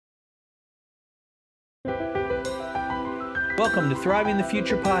Welcome to Thriving the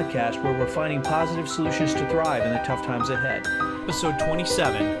Future podcast, where we're finding positive solutions to thrive in the tough times ahead. Episode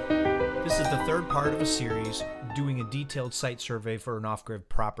 27. This is the third part of a series doing a detailed site survey for an off-grid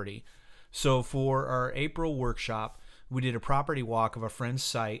property. So for our April workshop, we did a property walk of a friend's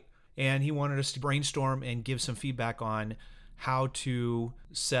site, and he wanted us to brainstorm and give some feedback on how to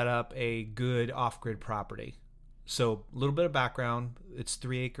set up a good off-grid property. So a little bit of background. It's a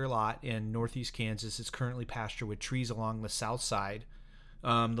 3-acre lot in northeast Kansas. It's currently pastured with trees along the south side.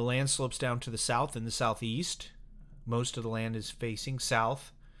 The land slopes down to the south and the southeast. Most of the land is facing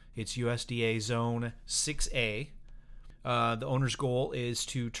south. It's USDA Zone 6A. The owner's goal is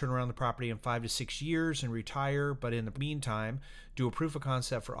to turn around the property in 5 to 6 years and retire, but in the meantime, do a proof of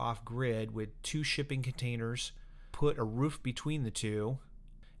concept for off-grid with 2 shipping containers, put a roof between the two,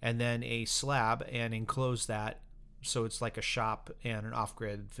 and then a slab and enclose that so it's like a shop and an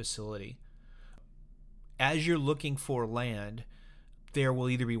off-grid facility. As you're looking for land, there will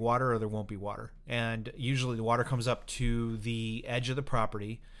either be water or there won't be water. And usually the water comes up to the edge of the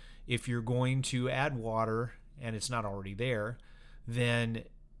property. If you're going to add water and it's not already there, then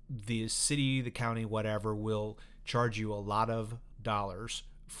the city, the county, whatever, will charge you a lot of dollars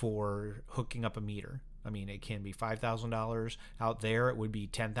for hooking up a meter. I mean, it can be $5,000. Out there, it would be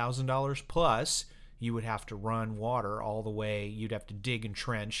 $10,000 plus. You would have to run water all the way. You'd have to dig and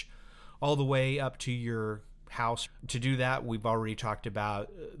trench all the way up to your house. To do that, we've already talked about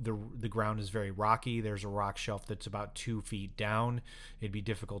the ground is very rocky. There's a rock shelf that's about 2 feet down. It'd be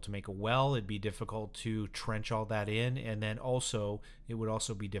difficult to make a well. It'd be difficult to trench all that in. And then also, it would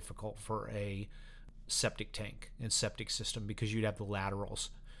also be difficult for a septic tank and septic system because you'd have the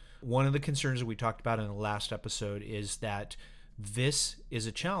laterals. One of the concerns that we talked about in the last episode is that this is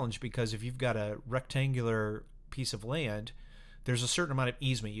a challenge because if you've got a rectangular piece of land, there's a certain amount of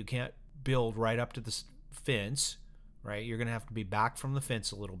easement. You can't build right up to the fence, right? You're going to have to be back from the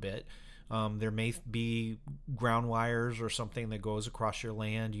fence a little bit. There may be ground wires or something that goes across your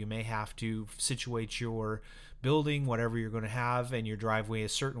land. You may have to situate your building, whatever you're going to have, and your driveway a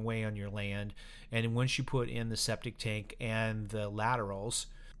certain way on your land. And once you put in the septic tank and the laterals,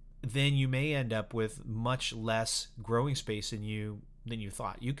 then you may end up with much less growing space than you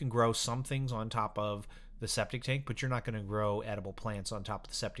thought. You can grow some things on top of the septic tank, but you're not going to grow edible plants on top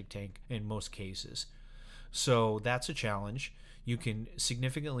of the septic tank in most cases. So that's a challenge. You can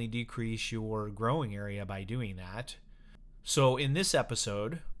significantly decrease your growing area by doing that. So in this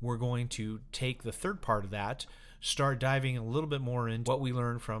episode, we're going to take the third part of that, start diving a little bit more into what we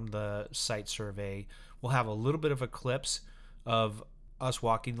learned from the site survey. We'll have a little bit of a eclipse of us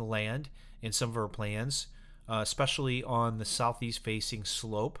walking the land and some of our plans, especially on the southeast facing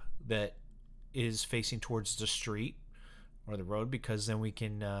slope that is facing towards the street or the road, because then we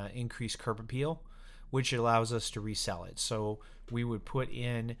can increase curb appeal, which allows us to resell it. So we would put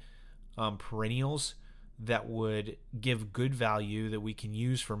in perennials that would give good value that we can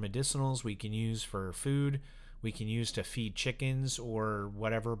use for medicinals, we can use for food, we can use to feed chickens or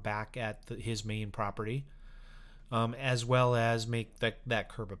whatever back at his main property. As well as make that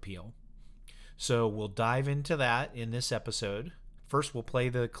curb appeal. So we'll dive into that in this episode. First, we'll play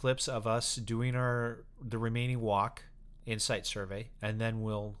the clips of us doing the remaining walk in site survey, and then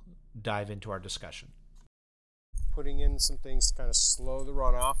we'll dive into our discussion. Putting in some things to kind of slow the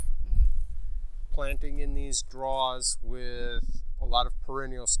runoff. Planting in these draws with a lot of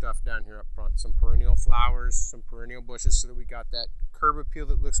perennial stuff down here up front. Some perennial flowers, some perennial bushes, so that we got that curb appeal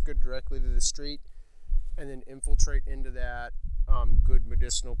that looks good directly to the street. And then infiltrate into that good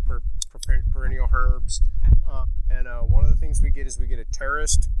medicinal perennial herbs. And one of the things we get is we get a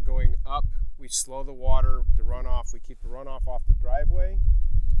terrace going up. We slow the water, the runoff. We keep the runoff off the driveway.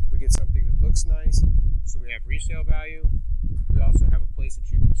 We get something that looks nice. So we have resale value. We also have a place that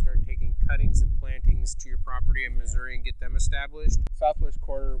you can start taking cuttings and plantings to your property in Missouri and get them established. Southwest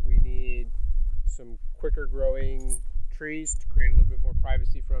corner, we need some quicker growing trees to create a little bit more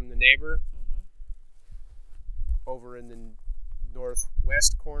privacy from the neighbor. Over in the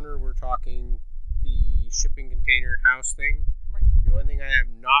northwest corner, we're talking the shipping container house thing. Right. The only thing I have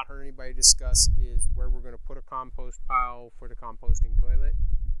not heard anybody discuss is where we're going to put a compost pile for the composting toilet.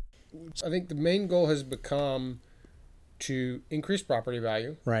 I think the main goal has become to increase property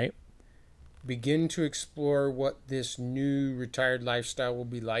value. Right. Begin to explore what this new retired lifestyle will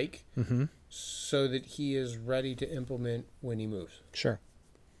be like, so that he is ready to implement when he moves. Sure.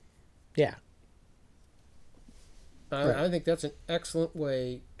 Yeah. I think that's an excellent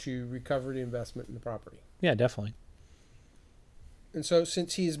way to recover the investment in the property. Yeah, definitely. And so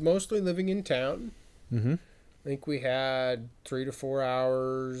since he's mostly living in town, I think we had 3 to 4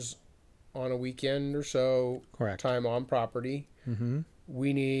 hours on a weekend or so. Correct. Time on property. Mm-hmm.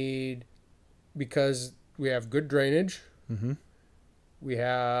 We need, because we have good drainage. Mm-hmm. We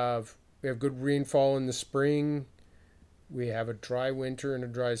have good rainfall in the spring. We have a dry winter and a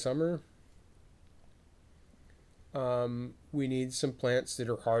dry summer. We need some plants that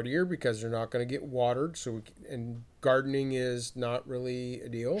are hardier because they're not going to get watered. And gardening is not really a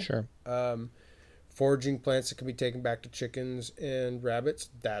deal. Sure. Foraging plants that can be taken back to chickens and rabbits,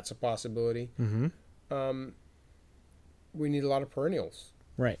 that's a possibility. Mm-hmm. We need a lot of perennials.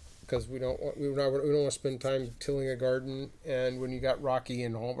 Right. Because we don't want to spend time tilling a garden, and when you got rocky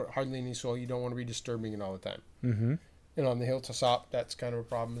and hardly any soil, you don't want to be disturbing it all the time. Mm-hmm. And on the hilltop, that's kind of a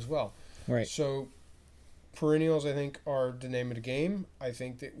problem as well. Right. So perennials, I think, are the name of the game. I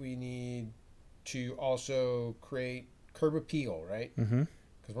think that we need to also create curb appeal, right? Mm-hmm.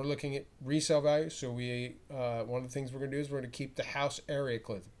 Because we're looking at resale value. So one of the things we're going to do is we're going to keep the house area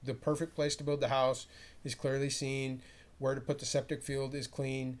clear. The perfect place to build the house is clearly seen. Where to put the septic field is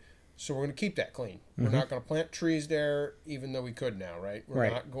clean. So we're going to keep that clean. Mm-hmm. We're not going to plant trees there, even though we could now, right? We're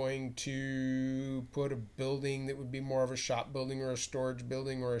not going to put a building that would be more of a shop building or a storage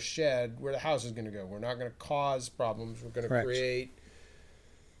building or a shed where the house is going to go. We're not going to cause problems. We're going to create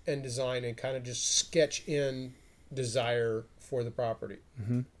and design and kind of just sketch in desire for the property.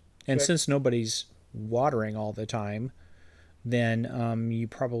 Mm-hmm. And since nobody's watering all the time, then you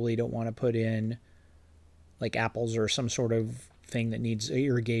probably don't want to put in like apples or some sort of thing that needs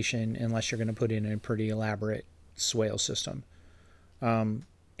irrigation unless you're going to put in a pretty elaborate swale system. And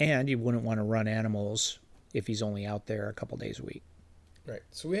you wouldn't want to run animals if he's only out there a couple days a week. Right.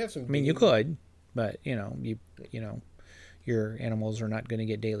 So we have some... I mean, you could, but you know, your animals are not going to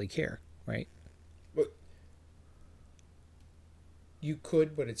get daily care, right? But you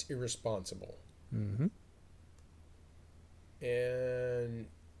could, but it's irresponsible. Mm-hmm. And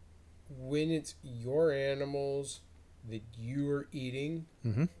when it's your animals that you are eating,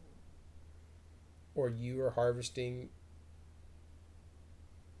 mm-hmm. or you are harvesting,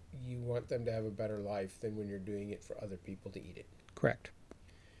 you want them to have a better life than when you're doing it for other people to eat it. Correct.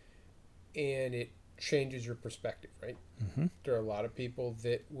 And it changes your perspective, right? Mm-hmm. There are a lot of people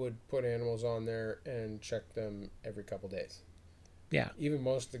that would put animals on there and check them every couple days. Yeah. Even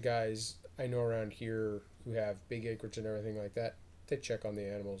most of the guys I know around here who have big acreage and everything like that, they check on the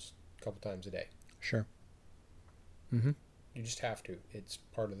animals a couple times a day. Sure. Mm-hmm. You just have to. It's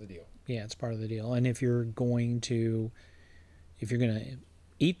part of the deal. Yeah, it's part of the deal. And if you're going to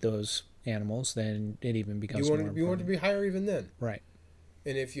eat those animals, then it even becomes more important. You want it to be higher even then. Right.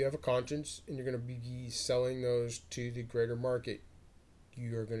 And if you have a conscience and you're going to be selling those to the greater market,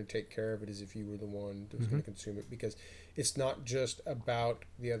 you are going to take care of it as if you were the one that was mm-hmm. going to consume it, because it's not just about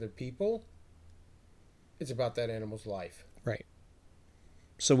the other people. It's about that animal's life. Right.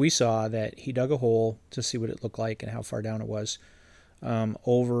 So we saw that he dug a hole to see what it looked like and how far down it was.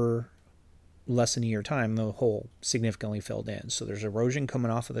 Over less than a year time, the hole significantly filled in. So there's erosion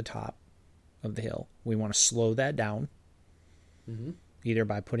coming off of the top of the hill. We want to slow that down, mm-hmm. either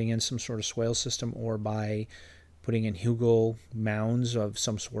by putting in some sort of swale system or by putting in hugel mounds of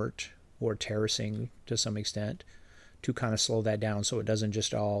some sort or terracing to some extent to kind of slow that down so it doesn't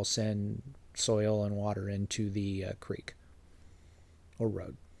just all send soil and water into the creek or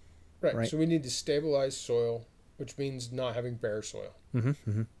road. Right. So we need to stabilize soil, which means not having bare soil. Mm-hmm.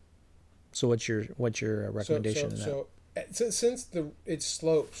 Mm-hmm. So what's your recommendation in that? So since it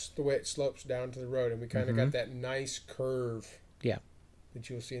slopes the way it slopes down to the road, and we kind of mm-hmm. got that nice curve, yeah, that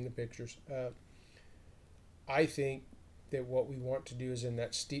you'll see in the pictures. I think that what we want to do is in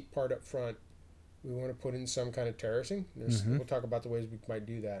that steep part up front, we want to put in some kind of terracing. Mm-hmm. We'll talk about the ways we might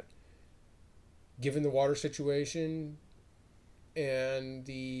do that. Given the water situation and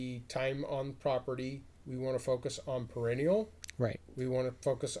the time on property, we want to focus on perennial. Right. We want to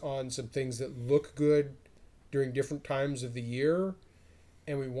focus on some things that look good during different times of the year,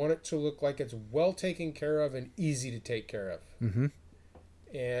 and we want it to look like it's well taken care of and easy to take care of. Mm-hmm.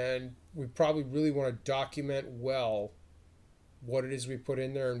 And we probably really want to document well what it is we put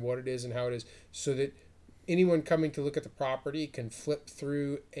in there and what it is and how it is, so that anyone coming to look at the property can flip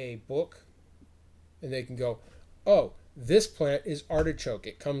through a book and they can go, oh, this plant is artichoke.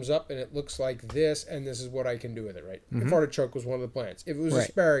 It comes up and it looks like this, and this is what I can do with it, right? Mm-hmm. If artichoke was one of the plants. If it was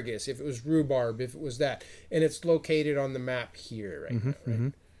asparagus, if it was rhubarb, if it was that. And it's located on the map here right mm-hmm. now, right? Mm-hmm.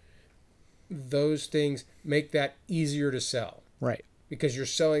 Those things make that easier to sell. Right. Because you're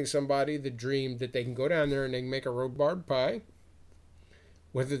selling somebody the dream that they can go down there and they can make a rhubarb pie.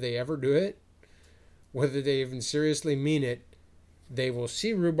 Whether they ever do it, whether they even seriously mean it, they will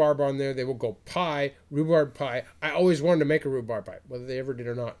see rhubarb on there. They will go rhubarb pie. I always wanted to make a rhubarb pie, whether they ever did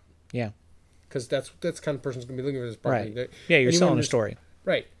or not. Yeah. Because that's kind of person's going to be looking for this property. Right. Yeah, you're selling a story.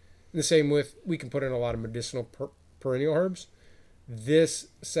 Right. And the same with, we can put in a lot of medicinal perennial herbs. This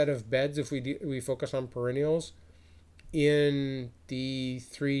set of beds, if we focus on perennials, in the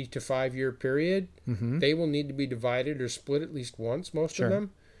 3 to 5 year period, they will need to be divided or split at least once, most of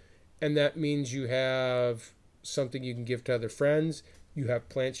them. And that means you have something you can give to other friends. You have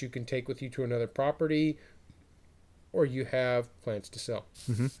plants you can take with you to another property, or you have plants to sell.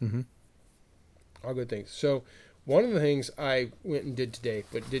 All good things. So one of the things I went and did today,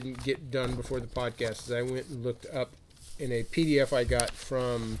 but didn't get done before the podcast, is I went and looked up in a PDF I got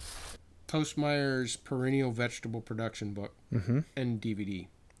from Postmeyer's Perennial Vegetable Production book and DVD.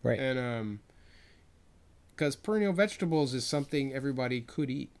 Right. And because perennial vegetables is something everybody could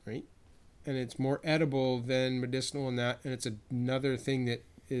eat, right? And it's more edible than medicinal in that, and it's another thing that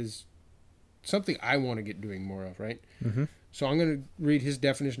is something I want to get doing more of, right? So I'm going to read his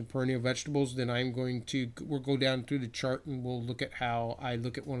definition of perennial vegetables, then we'll go down through the chart, and we'll look at how I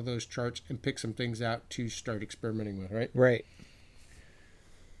look at one of those charts and pick some things out to start experimenting with, right? Right.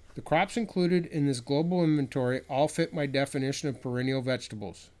 The crops included in this global inventory all fit my definition of perennial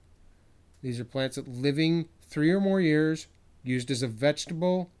vegetables. These are plants that living 3 or more years, used as a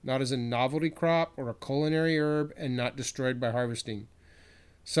vegetable, not as a novelty crop or a culinary herb, and not destroyed by harvesting.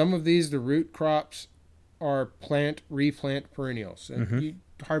 Some of these, the root crops, are replant perennials. And you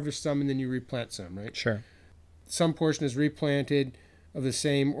harvest some and then you replant some, right? Sure. Some portion is replanted of the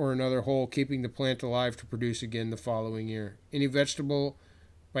same or another whole, keeping the plant alive to produce again the following year.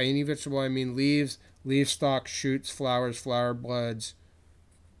 By any vegetable, I mean leaves, leaf stalks, shoots, flowers, flower buds.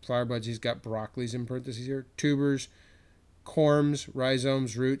 Flower buds, he's got broccolis in parentheses here. Tubers, corms,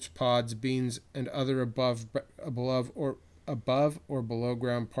 rhizomes, roots, pods, beans, and other above or below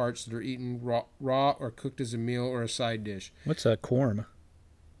ground parts that are eaten raw or cooked as a meal or a side dish. What's a corm?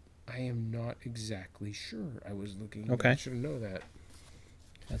 I am not exactly sure. I was looking. Okay. I should know that.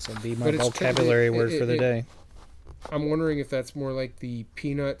 That's be my vocabulary word for the day. I'm wondering if that's more like the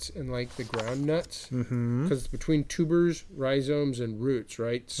peanuts and like the ground nuts. Because it's between tubers, rhizomes, and roots,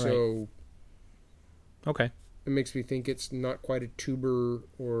 right? So. Okay. It makes me think it's not quite a tuber,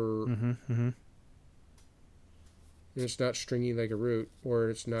 or it's not stringy like a root, or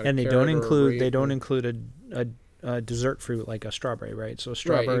it's not. And they don't include a dessert fruit like a strawberry, right? So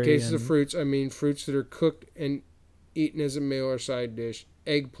strawberry. Right. In cases of fruits, I mean fruits that are cooked and eaten as a meal or side dish.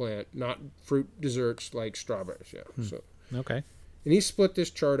 Eggplant, not fruit desserts like strawberries. Yeah. So. Okay. And he split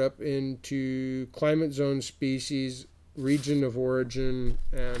this chart up into climate zone, species, region of origin,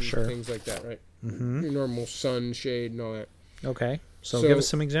 and things like that, right? Your normal sun, shade, and all that. Okay. So give us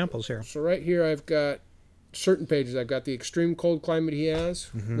some examples here. So right here I've got certain pages. I've got the extreme cold climate he has,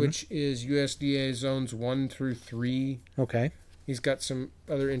 which is USDA zones 1 through 3. Okay. He's got some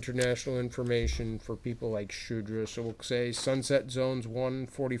other international information for people like Shudra. So we'll say sunset zones 1,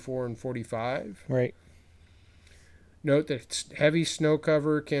 44, and 45. Right. Note that heavy snow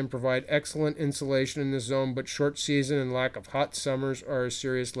cover can provide excellent insulation in the zone, but short season and lack of hot summers are a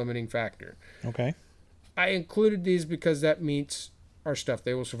serious limiting factor. Okay. I included these because that meets our stuff.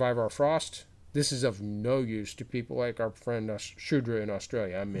 They will survive our frost. This is of no use to people like our friend Shudra in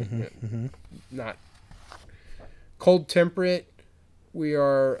Australia. I mean, not cold temperate. We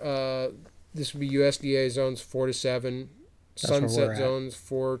are, this would be USDA zones 4 to 7, sunset zones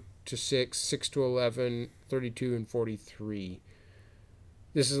 4 to 6, 6 to 11, 32, and 43.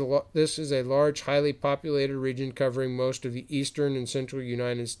 This is a large, highly populated region covering most of the eastern and central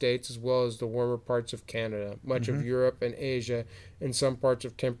United States, as well as the warmer parts of Canada. Much of Europe and Asia, and some parts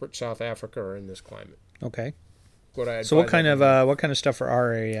of temperate South Africa are in this climate. Okay. What kind of stuff for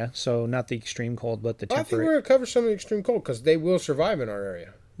our area? So not the extreme cold, but the temperate. I think we're going to cover some of the extreme cold because they will survive in our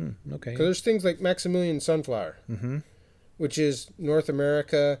area. Okay. Because there's things like Maximilian sunflower, which is North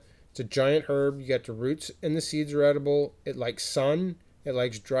America. It's a giant herb. You got the roots and the seeds are edible. It likes sun. It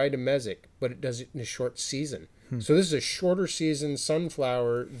likes dry to mesic, but it does it in a short season. So this is a shorter season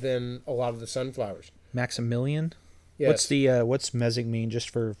sunflower than a lot of the sunflowers. Maximilian? Yes. What's mesic mean, just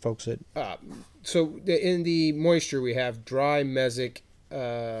for folks that... in the moisture we have dry, mesic,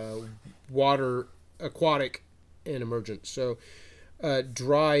 water, aquatic, and emergent. So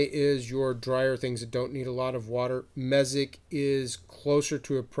dry is your drier things that don't need a lot of water. Mesic is closer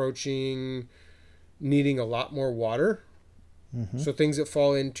to approaching needing a lot more water. So things that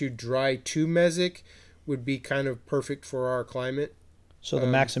fall into dry to mesic would be kind of perfect for our climate. So the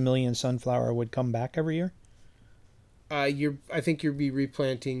Maximilian sunflower would come back every year? I think you'll be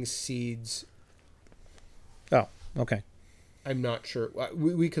replanting seeds. Oh, okay. I'm not sure.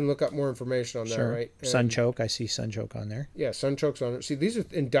 We can look up more information on that, right? Sunchoke. I see sunchoke on there. Yeah, sunchoke's on it. See, these are,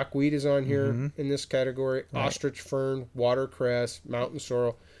 and duckweed is on here in this category. Right. Ostrich fern, watercress, mountain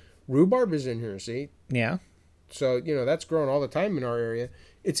sorrel. Rhubarb is in here, see? Yeah. So, that's growing all the time in our area.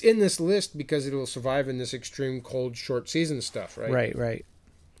 It's in this list because it will survive in this extreme cold, short season stuff, right? Right.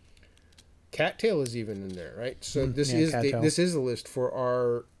 Cattail is even in there, right? So this is the list for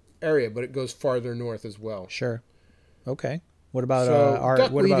our area, but it goes farther north as well. Sure. Okay. What about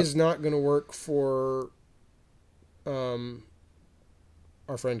duckweed is not going to work for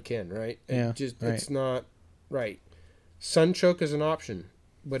our friend Ken, right? It's not right. Sunchoke is an option,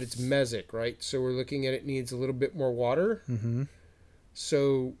 but it's mesic, right? So we're looking at it needs a little bit more water. Mm-hmm.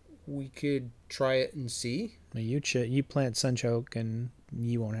 So we could try it and see. You plant sunchoke and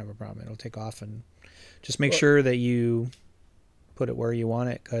you won't have a problem. It'll take off, and just make sure that you put it where you want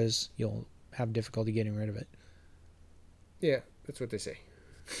it, because you'll have difficulty getting rid of it. Yeah, that's what they say.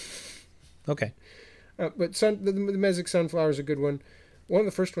 Okay. But the mesic sunflower is a good one. One of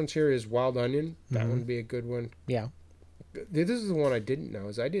the first ones here is wild onion. That one would be a good one. Yeah. This is the one I didn't know.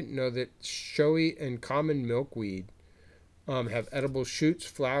 I didn't know that showy and common milkweed have edible shoots,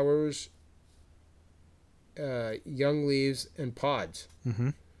 flowers, young leaves, and pods. Mm-hmm.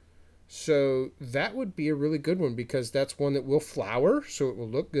 So that would be a really good one, because that's one that will flower, so it will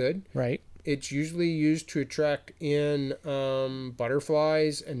look good. Right. It's usually used to attract in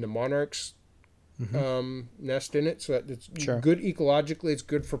butterflies, and the monarchs nest in it. So that it's good ecologically. It's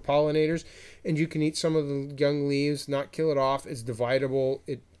good for pollinators. And you can eat some of the young leaves, not kill it off. It's dividable.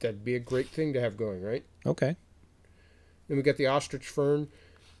 That'd be a great thing to have going, right? Okay. Then we got the ostrich fern,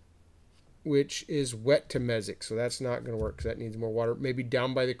 which is wet to mesic. So that's not going to work, because that needs more water. Maybe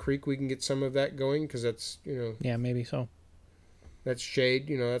down by the creek we can get some of that going, because that's, Yeah, maybe so. That's shade,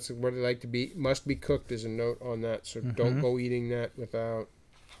 that's what they like to be. Must be cooked is a note on that, so don't go eating that without.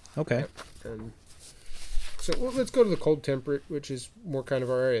 Okay. And so let's go to the cold temperate, which is more kind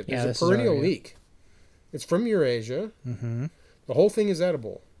of our area. There's a perennial leek. It's from Eurasia. Mm-hmm. The whole thing is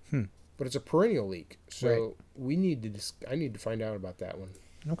edible, but it's a perennial leek. So I need to find out about that one.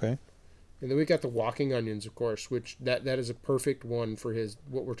 Okay. And then we got the walking onions, of course, which that is a perfect one for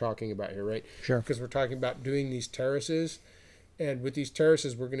what we're talking about here, right? Sure. Because we're talking about doing these terraces. And with these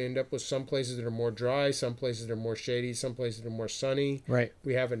terraces, we're going to end up with some places that are more dry, some places that are more shady, some places that are more sunny. Right.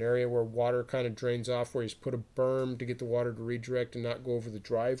 We have an area where water kind of drains off, where he's put a berm to get the water to redirect and not go over the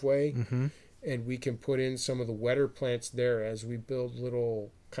driveway. Mm-hmm. And we can put in some of the wetter plants there as we build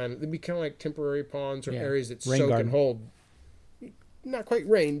little they'd be kind of like temporary ponds or areas that rain soak garden. and hold. Not quite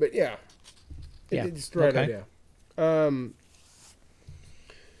rain, but yeah. It's the right idea.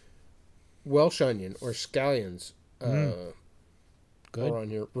 Welsh onion or scallions. Good. On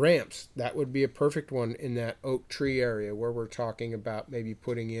here. Ramps. That would be a perfect one in that oak tree area, where we're talking about maybe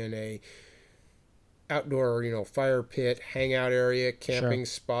putting in a outdoor, fire pit, hangout area, camping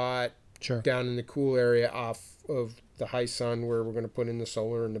spot, down in the cool area off of the high sun, where we're going to put in the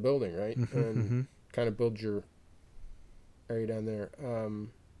solar in the building, right? And kind of build your area down there.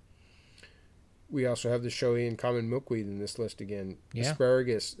 We also have the showy and common milkweed in this list again. Yeah.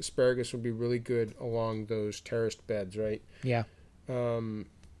 Asparagus would be really good along those terraced beds, right? Yeah.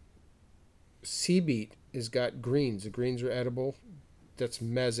 Sea beet has got greens. The greens are edible. That's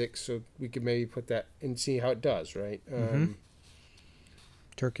mesic, so we could maybe put that and see how it does, right?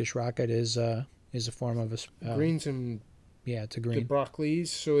 Turkish rocket is a form of a greens, and it's a green. The broccolis.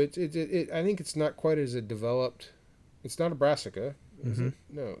 So it I think it's not quite as a developed. It's not a brassica, is it?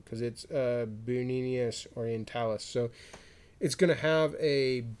 No, because it's Buenos orientalis. So it's going to have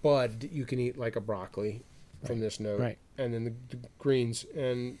a bud you can eat like a broccoli from this note, right? And then the greens,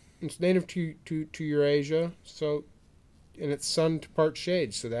 and it's native to Eurasia. So, and it's sun to part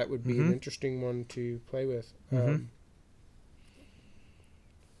shade, so that would be an interesting one to play with.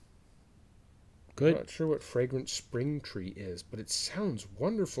 Good. I'm not sure what fragrant spring tree is, but it sounds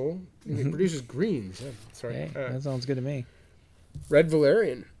wonderful. And it produces greens. Yeah, that's right. Hey, that sounds good to me. Red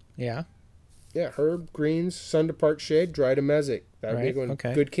valerian. Yeah. Yeah, herb, greens, sun to part shade, dry to mesic. That would be a good one.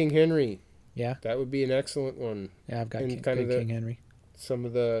 Okay. Good King Henry. Yeah. That would be an excellent one. Yeah, I've got King Henry. Some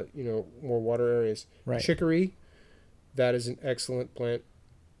of the, more water areas. Right. Chicory, that is an excellent plant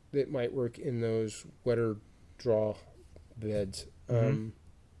that might work in those wetter draw beds. I'm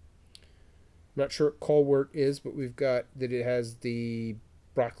not sure what colewort is, but we've got that it has the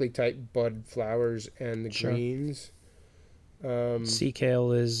broccoli type bud flowers and the greens. Sea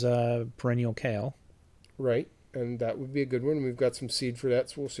kale is perennial kale. Right, and that would be a good one. We've got some seed for that,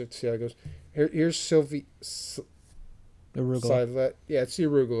 so we'll see how it goes. Here's Arugula. Yeah, it's the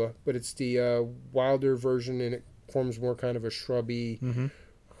arugula, but it's the wilder version, and it forms more kind of a shrubby Mm-hmm.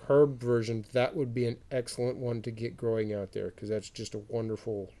 herb version, that would be an excellent one to get growing out there because that's just a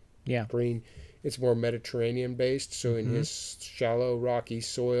wonderful Yeah. green. It's more Mediterranean based, so in his shallow, rocky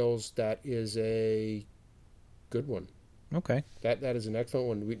soils, that is a good one. Okay. That is an excellent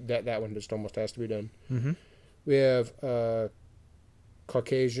one. That one just almost has to be done. Mm-hmm. We have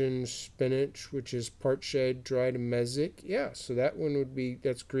Caucasian spinach, which is part shade, dried mesic. Yeah, so that one would be,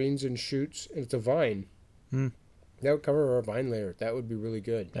 that's greens and shoots, and it's a vine. Mm. That would cover our vine layer. That would be really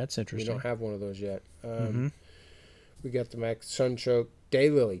good. That's We interesting. don't have one of those yet. Mm-hmm. We got the sunchoke.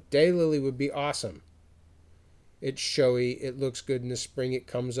 Daylily. Daylily would be awesome. It's showy. It looks good in the spring. It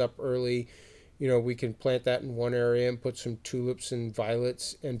comes up early. You know, we can plant that in one area and put some tulips and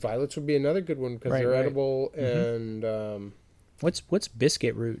violets. And violets would be another good one because they're edible. And What's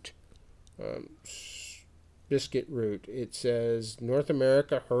biscuit root? biscuit root. It says North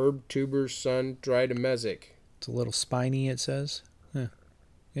America herb tubers sun dried mesic. It's a little spiny, it says. Huh.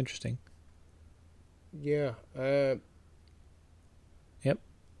 Interesting. Yeah. Yep.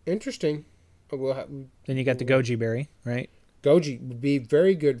 Interesting. Then you got the goji berry, right? Goji would be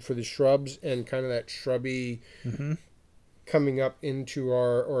very good for the shrubs and kind of that shrubby Mm-hmm. coming up into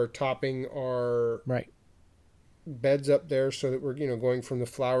our, or topping our Right. beds up there so that we're, going from the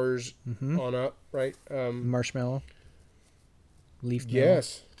flowers Mm-hmm. on up, right? Marshmallow. Leaf melon.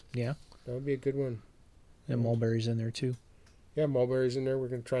 Yes. Yeah. That would be a good one. And mulberries in there too. Yeah, mulberries in there. We're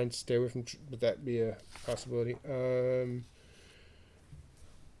going to try and stay away from, but that'd be a possibility.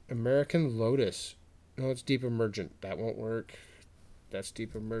 American lotus. No, it's deep emergent. That won't work. That's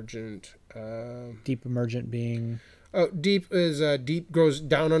deep emergent. Deep emergent being Deep is deep goes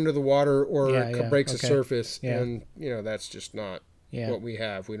down under the water or Yeah, breaks okay. the surface, Yeah. and that's just not what we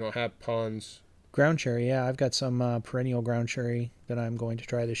have. We don't have ponds. ground cherry. Yeah, I've got some perennial ground cherry that I'm going to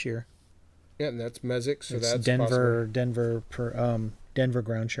try this year. Yeah, and that's mesic, so It's that's Denver possible. Denver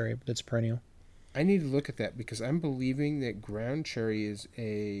ground cherry. That's perennial. I need to look at that because I'm believing that ground cherry is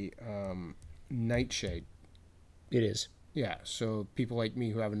a nightshade. It is. Yeah, so people like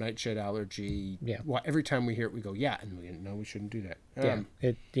me who have a nightshade allergy, well, every time we hear it, we go, yeah, and we shouldn't do that.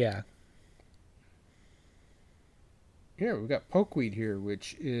 Here, we've got pokeweed here,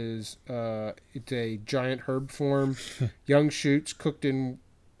 which is, it's a giant herb form, young shoots cooked in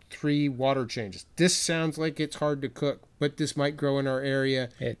 3 water changes. This sounds like it's hard to cook, but this might grow in our area,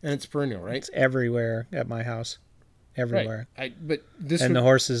 and it's perennial, right? It's everywhere at my house. Everywhere. Right. But this and the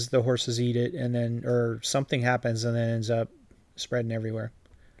horses eat it, and then, or something happens and then ends up spreading everywhere.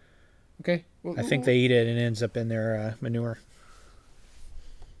 Okay. Well, I think they eat it and it ends up in their manure.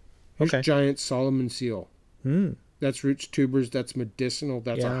 Here's Okay. giant Solomon seal. That's roots, tubers. That's medicinal.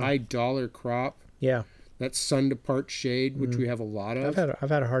 That's a high dollar crop. Yeah. That's sun to part shade, which we have a lot of. I've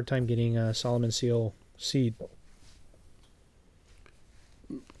had a hard time getting Solomon seal seed.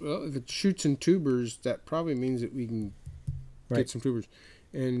 Well, if it shoots and tubers, that probably means that we can get some tubers.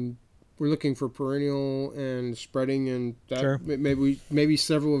 And we're looking for perennial and spreading, and that Sure. maybe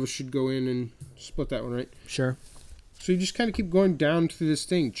several of us should go in and split that one, right? Sure. So you just kind of keep going down through this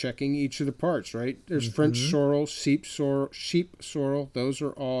thing, checking each of the parts, right? There's French sorrel, sheep sorrel. Those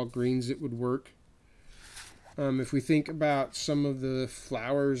are all greens that would work. If we think about some of the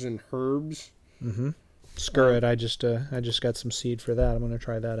flowers and herbs. Skirt. I just got some seed for that. I'm going to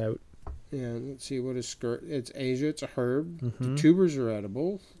try that out. Yeah, let's see, what is skirt? It's Asia. It's a herb. The tubers are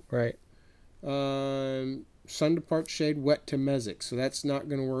edible. Right. Sun to part shade, wet to mesic. So that's not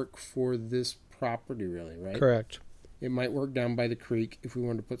going to work for this property, really, right? Correct. It might work down by the creek if we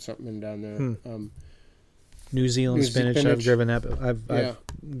wanted to put something in down there. New Zealand spinach. I've driven that.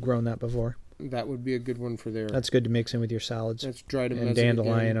 I've grown that before. That would be a good one for there. That's good to mix in with your salads. That's dried and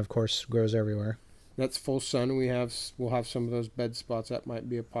dandelion, of course, grows everywhere. That's full sun. We'll have some of those bed spots. That might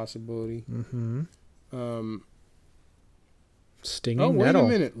be a possibility. Stinging wait nettle. a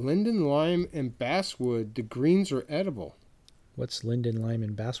minute. Linden, lime, and basswood. The greens are edible. What's linden, lime,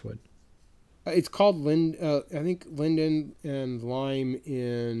 and basswood? It's called I think linden and lime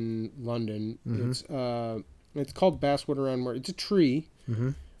in London. It's called basswood around where it's a tree.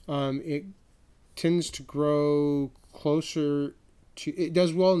 It tends to grow closer to. It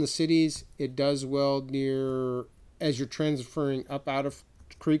does well in the cities. It does well near as you're transferring up out of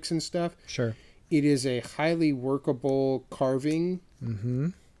creeks and stuff. Sure. It is a highly workable carving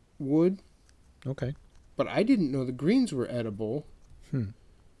wood. Okay. But I didn't know the greens were edible.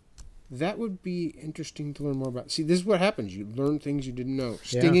 That would be interesting to learn more about. See, this is what happens. You learn things you didn't know.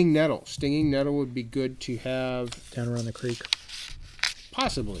 Stinging nettle. Stinging nettle would be good to have. Down around the creek.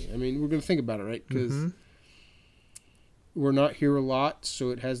 Possibly. I mean, we're going to think about it, right? Because We're not here a lot,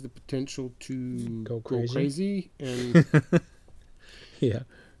 so it has the potential to Go go crazy. crazy. And Yeah.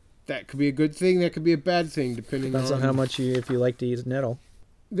 that could be a good thing. That could be a bad thing, depending Depends on how much if you like to eat nettle.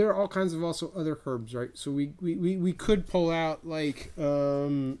 There are all kinds of also other herbs, right? So we could pull out like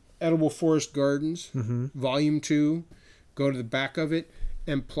Edible Forest Gardens, Volume 2, go to the back of it,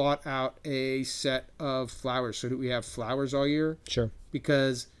 and plot out a set of flowers so that we have flowers all year. Sure.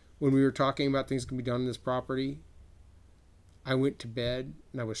 Because when we were talking about things can be done on this property, I went to bed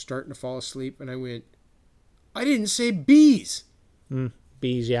and I was starting to fall asleep and I went, I didn't say bees.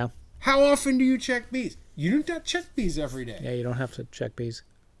 Bees, yeah. How often do you check bees? You don't check bees every day. Yeah, you don't have to check bees.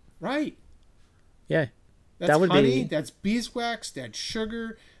 Right. Yeah. That's that would honey, be... that's beeswax, that's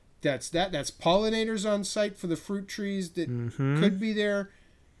sugar, that's pollinators on site for the fruit trees that could be there.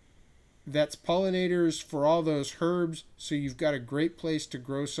 That's pollinators for all those herbs. So you've got a great place to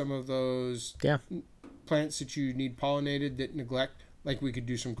grow some of those plants that you need pollinated that neglect. Like we could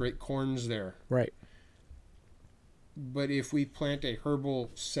do some great corns there. Right. But if we plant a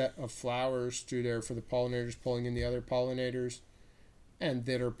herbal set of flowers through there for the pollinators pulling in the other pollinators, and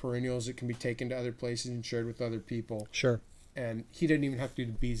that are perennials that can be taken to other places and shared with other people. Sure. And he doesn't even have to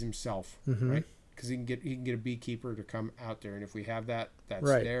do the bees himself, right? Because he can get a beekeeper to come out there, and if we have that, that's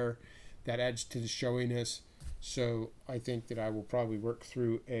right there. That adds to the showiness. So I think that I will probably work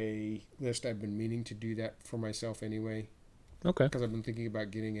through a list. I've been meaning to do that for myself anyway. Okay. Because I've been thinking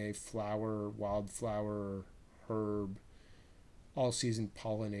about getting a flower, wildflower, herb, all-season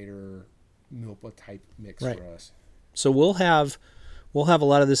pollinator, milpa type mix for us. So we'll have a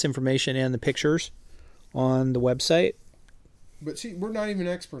lot of this information and the pictures on the website. But see, we're not even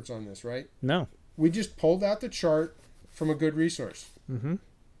experts on this, right? No. We just pulled out the chart from a good resource.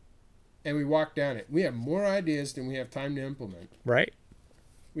 And we walked down it. We have more ideas than we have time to implement. Right.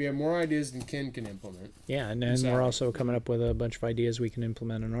 We have more ideas than Ken can implement. Yeah, and then we're also coming up with a bunch of ideas we can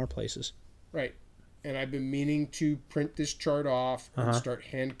implement in our places. Right. And I've been meaning to print this chart off and start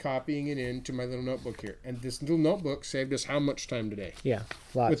hand copying it into my little notebook here. And this little notebook saved us how much time today? Yeah,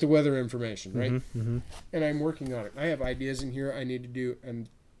 lots. With the weather information, right? And I'm working on it. I have ideas in here I need to do, and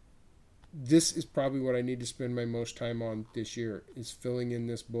this is probably what I need to spend my most time on this year, is filling in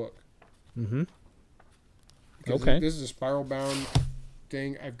this book. Because this is a spiral bound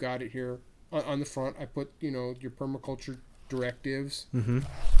thing. I've got it here. On the front, I put, your permaculture directives.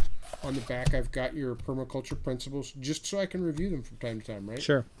 On the back, I've got your permaculture principles, just so I can review them from time to time, right?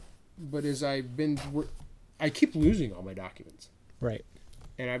 Sure. But as I keep losing all my documents. Right.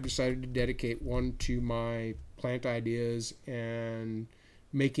 And I've decided to dedicate one to my plant ideas and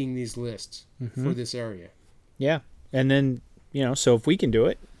making these lists for this area. Yeah. And then, so if we can do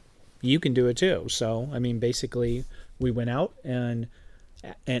it, you can do it too. So, I mean, basically, we went out and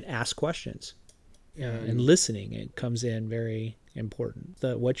asked questions. And listening, it comes in very important.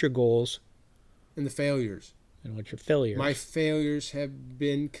 What's your goals? And the failures. And what's your failures? My failures have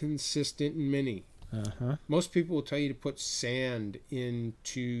been consistent and many. Most people will tell you to put sand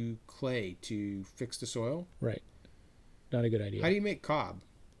into clay to fix the soil. Right. Not a good idea. How do you make cob?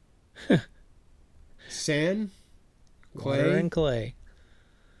 Sand, clay, water and clay.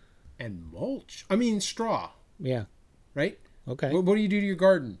 And mulch. I mean, straw. Yeah. Right? Okay. What do you do to your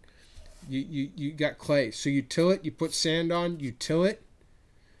garden? You got clay. So you till it, you put sand on, you till it,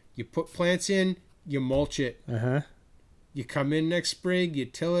 you put plants in, you mulch it. You come in next spring, you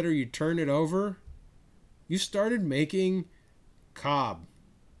till it or you turn it over. You started making cob.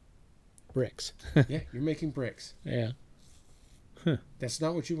 Bricks. Yeah, you're making bricks. Yeah. That's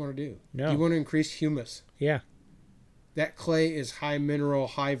not what you want to do. No. You want to increase humus. Yeah. That clay is high mineral,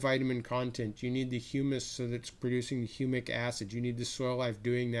 high vitamin content. You need the humus so that it's producing the humic acid. You need the soil life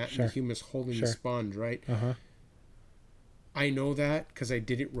doing that and the humus holding the sponge, right? I know that because I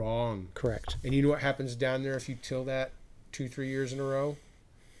did it wrong. Correct. And you know what happens down there if you till that 2-3 years in a row?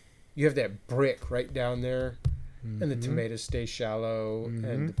 You have that brick right down there, and the tomatoes stay shallow.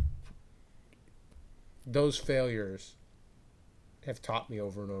 And those failures have taught me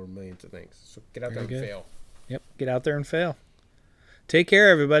over and over millions of things. So get out there and fail. Yep, get out there and fail. Take care,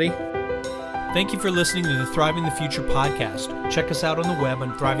 everybody. Thank you for listening to the Thriving the Future podcast. Check us out on the web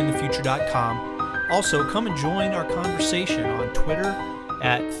on thrivingthefuture.com. Also, come and join our conversation on Twitter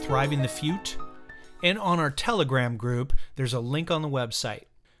at thrivingthefute, and on our Telegram group. There's a link on the website.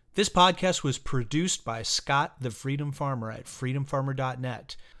 This podcast was produced by Scott the Freedom Farmer at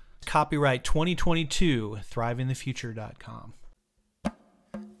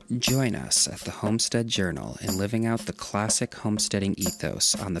Join us at the Homestead Journal in living out the classic homesteading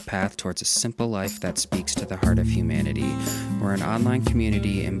ethos on the path towards a simple life that speaks to the heart of humanity. We're an online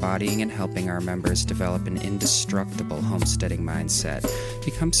community embodying and helping our members develop an indestructible homesteading mindset.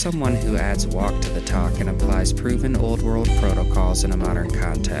 Become someone who adds walk to the talk and applies proven old world protocols in a modern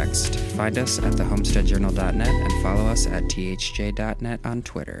context. Find us at thehomesteadjournal.net and follow us at thj.net on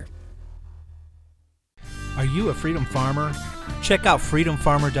Twitter. Are you a freedom farmer? Check out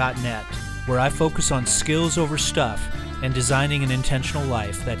freedomfarmer.net, where I focus on skills over stuff and designing an intentional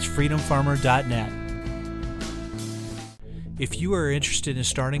life. That's freedomfarmer.net. If you are interested in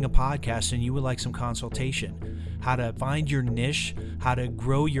starting a podcast and you would like some consultation, how to find your niche, how to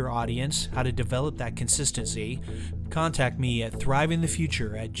grow your audience, how to develop that consistency, contact me at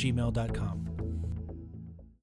thrivingthefuture@gmail.com.